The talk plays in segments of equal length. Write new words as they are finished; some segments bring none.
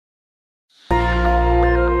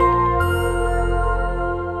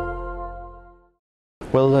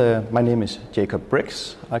My name is Jacob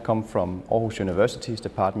Brix. I come from Aarhus University's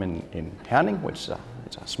department in Herning, which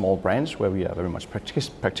it's a small branch where we are very much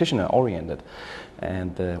practitioner-oriented.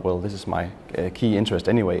 And this is my key interest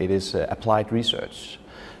anyway. It is applied research.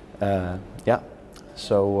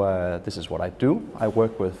 So this is what I do. I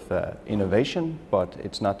work with innovation, but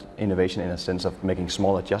it's not innovation in a sense of making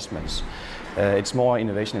small adjustments. It's more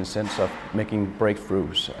innovation in the sense of making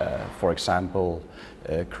breakthroughs. For example,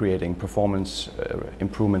 creating performance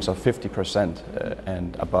improvements of 50%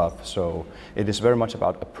 and above. So it is very much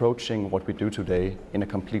about approaching what we do today in a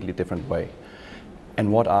completely different way.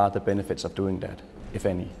 And what are the benefits of doing that, if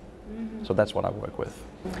any? Mm-hmm. So that's what I work with.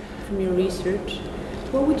 From your research,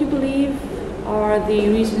 what would you believe are the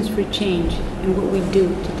reasons for change in what we do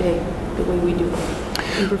today, the way we do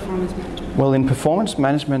it in performance management? Well, in performance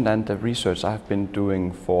management and the research I've been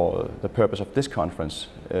doing for the purpose of this conference,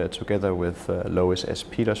 together with Lois S.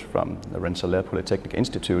 Peters from the Rensselaer Polytechnic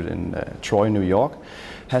Institute in Troy, New York,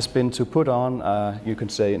 has been to put on, you can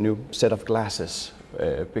say, a new set of glasses,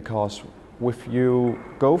 because if you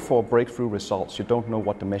go for breakthrough results, you don't know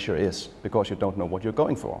what the measure is, because you don't know what you're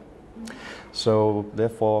going for. So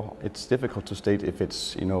therefore, it's difficult to state if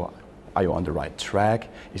it's, are you on the right track?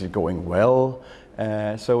 Is it going well?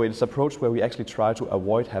 So it's an approach where we actually try to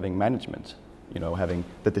avoid having management, having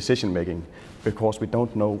the decision making, because we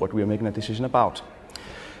don't know what we are making a decision about.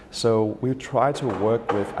 So we try to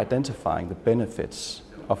work with identifying the benefits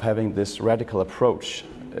of having this radical approach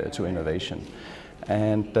to innovation.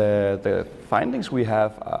 And the findings we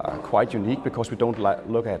have are quite unique, because we don't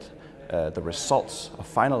look at the results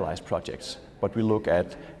of finalized projects, but we look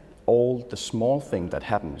at all the small things that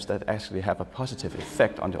happens that actually have a positive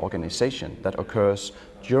effect on the organization that occurs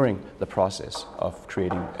during the process of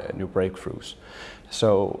creating new breakthroughs.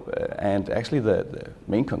 So, and actually the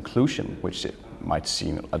main conclusion, which it might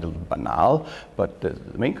seem a little banal, but the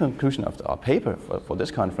main conclusion of our paper for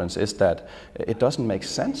this conference is that it doesn't make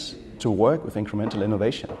sense to work with incremental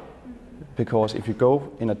innovation. Because if you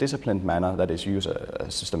go in a disciplined manner, that is, use a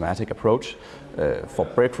systematic approach for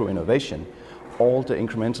breakthrough innovation, all the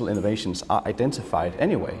incremental innovations are identified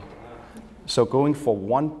anyway. So going for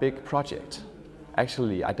one big project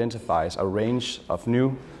actually identifies a range of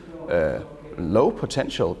new low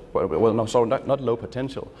potential, not low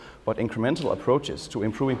potential, but incremental approaches to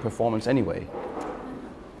improving performance anyway.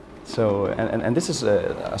 So, and this is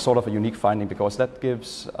a sort of a unique finding, because that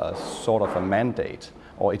gives a sort of a mandate,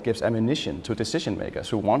 or it gives ammunition to decision makers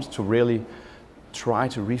who want to really try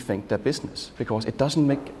to rethink their business, because it doesn't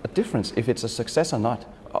make a difference if it's a success or not.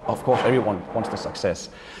 Of course, everyone wants the success.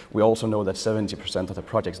 We also know that 70% of the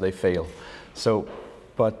projects, they fail. So,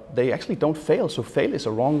 but they actually don't fail, so fail is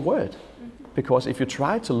a wrong word. Because if you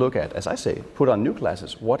try to look at, as I say, put on new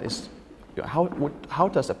glasses, how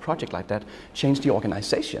does a project like that change the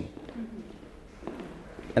organization?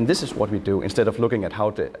 And this is what we do, instead of looking at how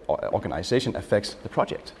the organization affects the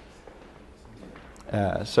project.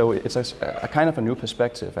 So it's a kind of a new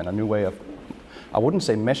perspective and a new way of, I wouldn't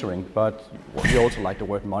say measuring, but we also like the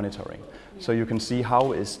word monitoring. So you can see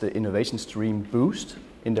how is the innovation stream boost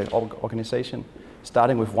in the organization,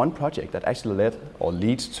 starting with one project that actually led or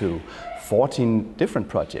leads to 14 different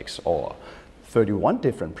projects or 31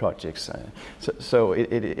 different projects. So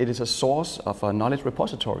it is a source of a knowledge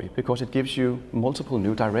repository, because it gives you multiple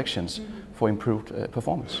new directions for improved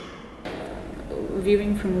performance.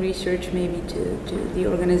 Viewing from research maybe to the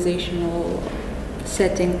organizational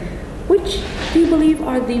setting, which do you believe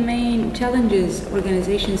are the main challenges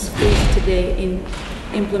organizations face today in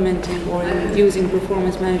implementing or in using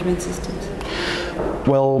performance management systems?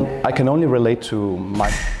 Well, I can only relate to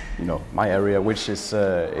my area, which is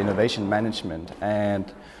innovation management,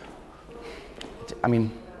 and I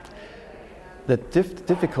mean the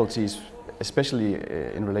difficulties, especially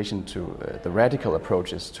in relation to the radical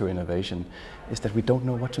approaches to innovation, is that we don't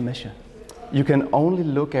know what to measure. You can only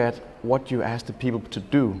look at what you ask the people to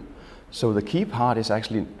do. So the key part is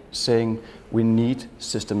actually saying we need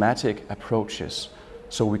systematic approaches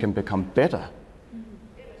so we can become better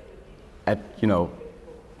at,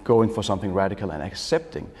 going for something radical and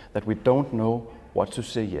accepting that we don't know what to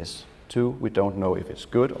say yes to, we don't know if it's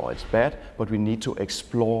good or it's bad, but we need to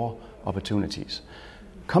explore opportunities.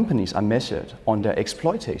 Companies are measured on their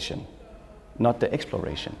exploitation, not the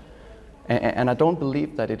exploration. And I don't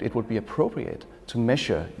believe that it would be appropriate to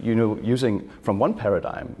measure, using from one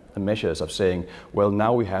paradigm, the measures of saying, well,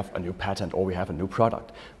 now we have a new patent or we have a new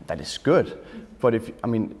product. That is good. But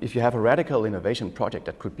if you have a radical innovation project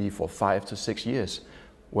that could be for 5 to 6 years,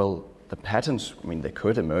 well, the patents, they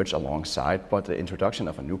could emerge alongside, but the introduction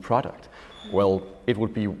of a new product, well, it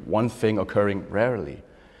would be one thing occurring rarely.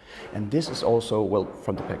 And this is also, well,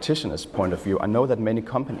 from the practitioner's point of view, I know that many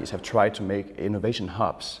companies have tried to make innovation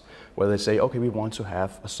hubs where they say, okay, we want to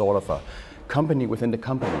have a sort of a company within the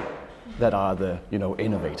company that are the,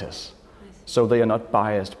 innovators. So they are not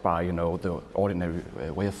biased by, the ordinary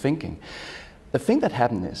way of thinking. The thing that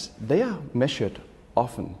happens is they are measured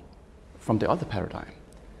often from the other paradigm.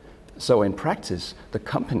 So in practice, the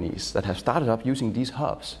companies that have started up using these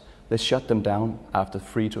hubs, they shut them down after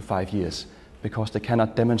 3 to 5 years because they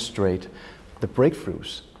cannot demonstrate the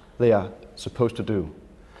breakthroughs they are supposed to do.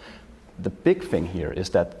 The big thing here is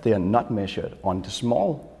that they are not measured on the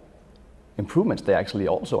small improvements they actually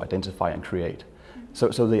also identify and create. So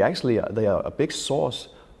they are a big source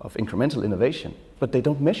of incremental innovation, but they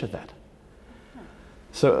don't measure that.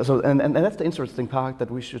 And that's the interesting part, that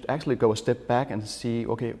we should actually go a step back and see,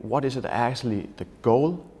 okay, what is it actually the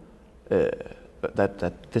goal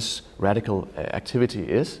that this radical activity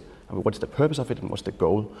is? I mean, what's the purpose of it and what's the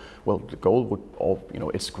goal? Well, the goal would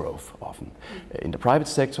it's growth often. In the private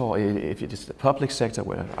sector, or if it is the public sector,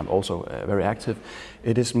 where I'm also very active,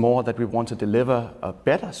 it is more that we want to deliver a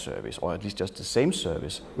better service, or at least just the same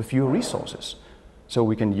service with fewer resources. So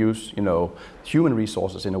we can use, human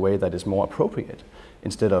resources in a way that is more appropriate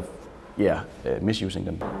instead of, misusing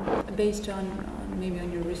them. Based on maybe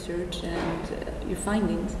on your research and your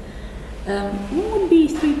findings, what would be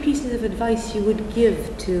 3 pieces of advice you would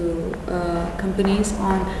give to companies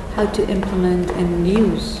on how to implement and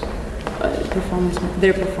use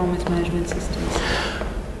their performance management systems?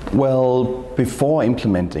 Well, before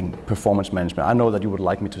implementing performance management, I know that you would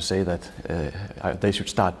like me to say that they should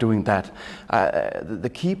start doing that.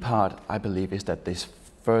 The key part, I believe, is that they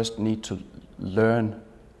first need to learn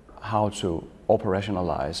how to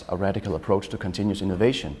operationalize a radical approach to continuous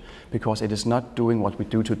innovation, because it is not doing what we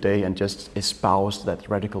do today and just espouse that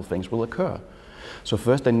radical things will occur. So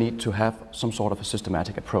first they need to have some sort of a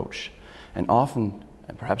systematic approach. And often,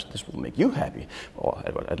 and perhaps this will make you happy, or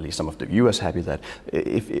at least some of the viewers happy, that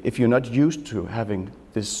if you're not used to having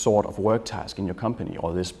this sort of work task in your company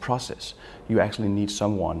or this process, you actually need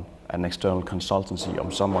someone, an external consultancy,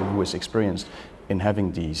 or someone who is experienced in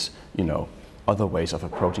having these, other ways of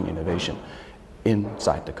approaching innovation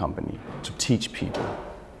inside the company to teach people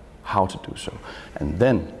how to do so. And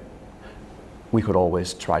then we could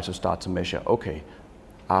always try to start to measure, okay,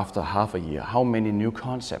 after half a year, how many new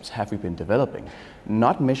concepts have we been developing?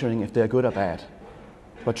 Not measuring if they're good or bad,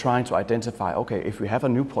 but trying to identify, okay, if we have a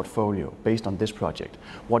new portfolio based on this project,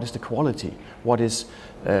 what is the quality? What is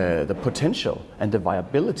the potential and the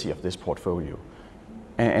viability of this portfolio?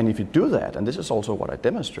 And if you do that, and this is also what I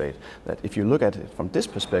demonstrate, that if you look at it from this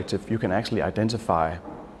perspective, you can actually identify,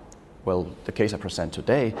 well, the case I present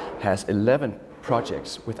today has 11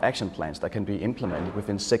 projects with action plans that can be implemented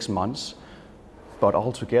within 6 months, but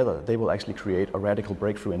altogether they will actually create a radical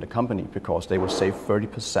breakthrough in the company because they will save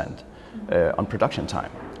 30% on production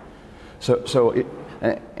time.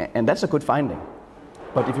 And that's a good finding.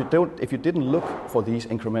 But if you didn't look for these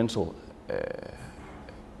incremental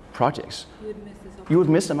projects, you would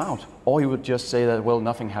miss them out, or you would just say that, well,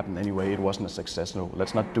 nothing happened anyway, it wasn't a success, no,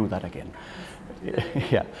 let's not do that again.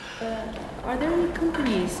 Yeah. Are there any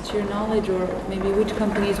companies, to your knowledge, or maybe which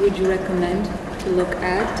companies would you recommend to look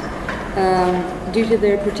at due to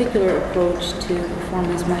their particular approach to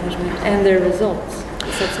performance management and their results,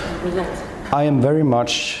 the subsequent results? I am very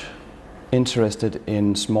much interested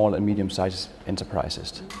in small and medium-sized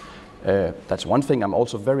enterprises. That's one thing. I'm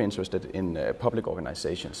also very interested in public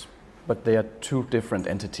organizations, but they are 2 different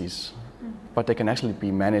entities, but they can actually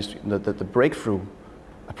be managed. The breakthrough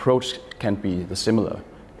approach can be the similar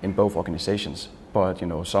in both organizations, but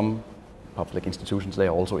some public institutions, they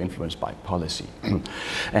are also influenced by policy.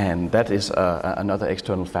 And that is another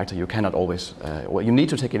external factor you cannot always, you need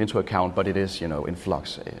to take it into account, but it is in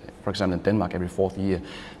flux. For example, in Denmark, every 4th year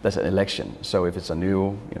there's an election. So if it's a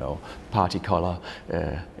new party color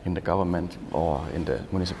in the government or in the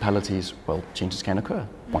municipalities, well, changes can occur.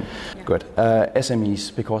 Yeah. Good.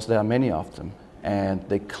 SMEs, because there are many of them, and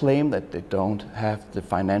they claim that they don't have the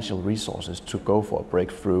financial resources to go for a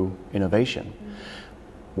breakthrough innovation.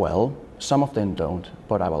 Well, some of them don't,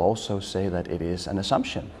 but I will also say that it is an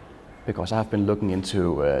assumption, because I've been looking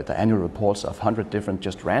into the annual reports of 100 different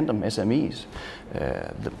just random SMEs,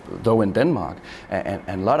 though in Denmark, and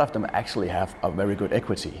a lot of them actually have a very good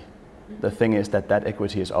equity. The thing is that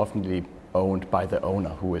equity is often owned by the owner,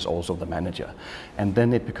 who is also the manager, and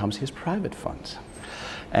then it becomes his private fund.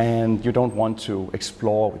 And you don't want to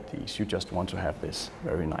explore with these, you just want to have this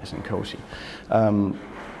very nice and cozy.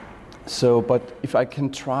 But if I can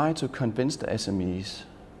try to convince the SMEs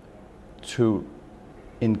to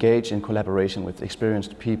engage in collaboration with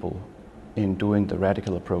experienced people in doing the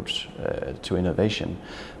radical approach to innovation,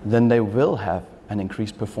 then they will have an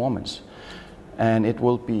increased performance. And it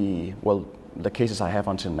will be, well, the cases I have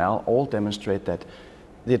until now all demonstrate that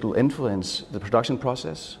it will influence the production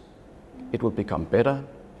process, it will become better.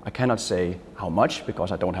 I cannot say how much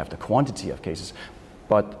because I don't have the quantity of cases,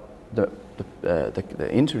 but the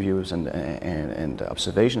interviews and the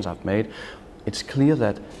observations I've made, it's clear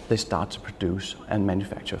that they start to produce and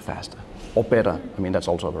manufacture faster or better. I mean, that's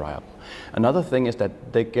also a variable. Another thing is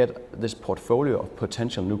that they get this portfolio of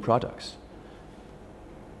potential new products,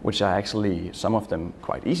 which are actually, some of them,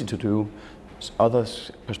 quite easy to do. Other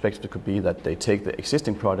perspective could be that they take the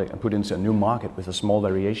existing product and put it into a new market with a small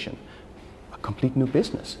variation. A complete new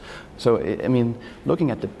business. So, I mean,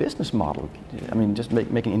 looking at the business model, I mean, just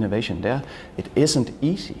making innovation there, it isn't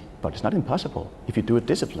easy, but it's not impossible if you do it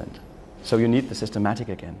disciplined. So you need the systematic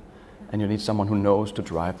again, and you need someone who knows to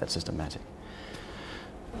drive that systematic.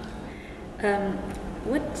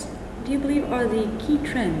 What do you believe are the key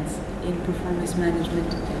trends in performance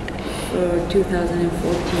management for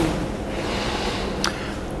 2014?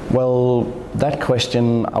 Well, that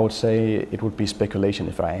question, I would say it would be speculation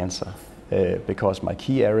if I answer, because my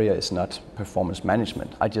key area is not performance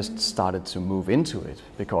management. I just started to move into it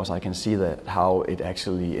because I can see that how it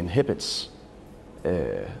actually inhibits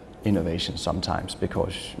innovation sometimes,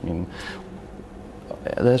 because I mean,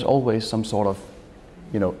 there's always some sort of,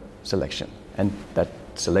 selection, and that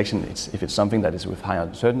selection, if it's something that is with high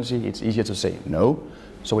uncertainty, it's easier to say no,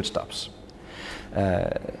 so it stops.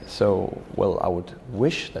 Well, I would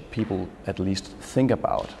wish that people at least think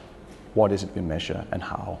about what is it we measure and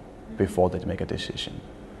how before they make a decision.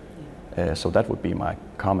 So that would be my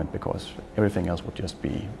comment, because everything else would just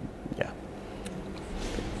be,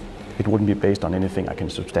 it wouldn't be based on anything I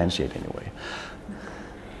can substantiate anyway.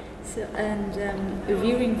 So, and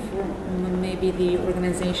viewing from maybe the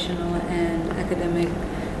organizational and academic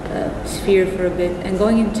sphere for a bit, and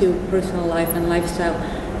going into personal life and lifestyle,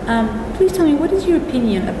 please tell me, what is your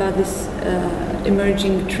opinion about this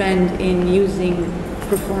emerging trend in using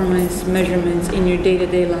performance measurements in your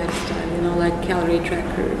day-to-day lifestyle, like calorie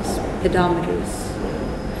trackers, pedometers?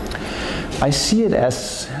 I see it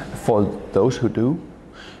as, for those who do,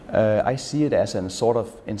 I see it as a sort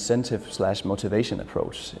of incentive/motivation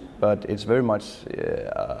approach, but it's very much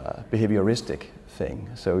a behavioristic thing.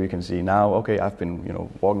 So you can see now, okay, I've been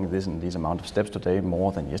walking these amount of steps today,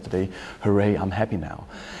 more than yesterday. Hooray, I'm happy now.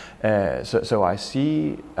 So I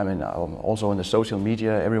see. I mean, also in the social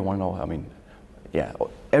media, everyone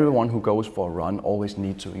everyone who goes for a run always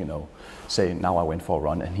needs to say, now I went for a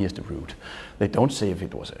run and here's the route. They don't say if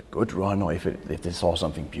it was a good run or if they saw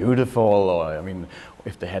something beautiful, or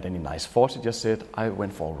if they had any nice thoughts. They just said, I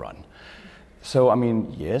went for a run. So I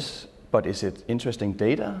mean, yes, but is it interesting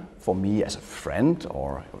data for me as a friend,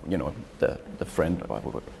 or the friend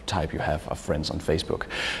type you have of friends on Facebook,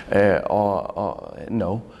 or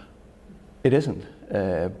no, it isn't.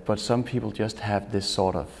 But some people just have this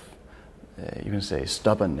sort of, you can say,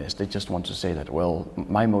 stubbornness. They just want to say that, well,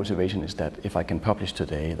 my motivation is that if I can publish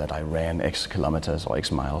today that I ran X kilometers or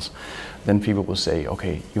X miles, then people will say,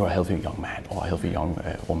 okay, you're a healthy young man or a healthy young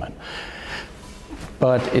woman.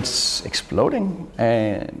 But it's exploding,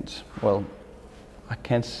 and well, I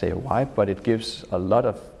can't say why, but it gives a lot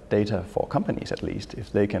of data for companies, at least,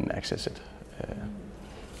 if they can access it.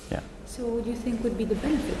 So what do you think would be the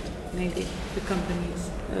benefit, maybe, to companies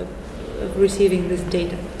of receiving this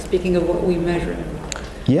data, speaking of what we measure?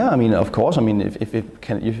 Yeah, I mean, of course. I mean, if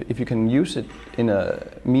you can use it in a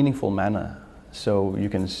meaningful manner, so you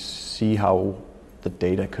can see how the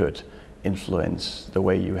data could influence the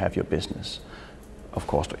way you have your business. Of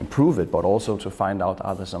course, to improve it, but also to find out,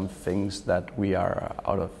 are there some things that we are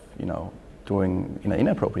out of, doing in an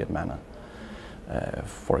inappropriate manner.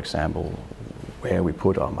 For example, where we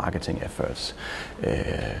put our marketing efforts.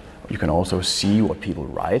 You can also see what people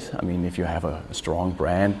write. I mean, if you have a strong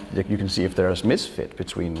brand, you can see if there's misfit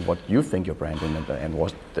between what you think your brand is and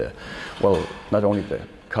what not only the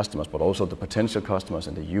customers, but also the potential customers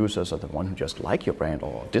and the users, or the one who just like your brand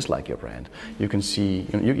or dislike your brand. You can see,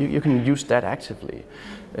 you can use that actively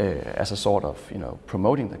as a sort of,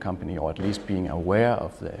 promoting the company, or at least being aware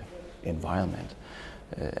of the environment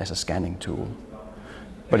as a scanning tool.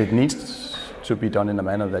 But it needs to be done in a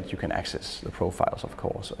manner that you can access the profiles, of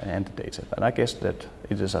course, and the data. And I guess that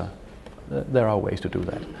there are ways to do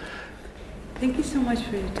that. Thank you so much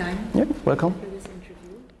for your time. Yeah, welcome.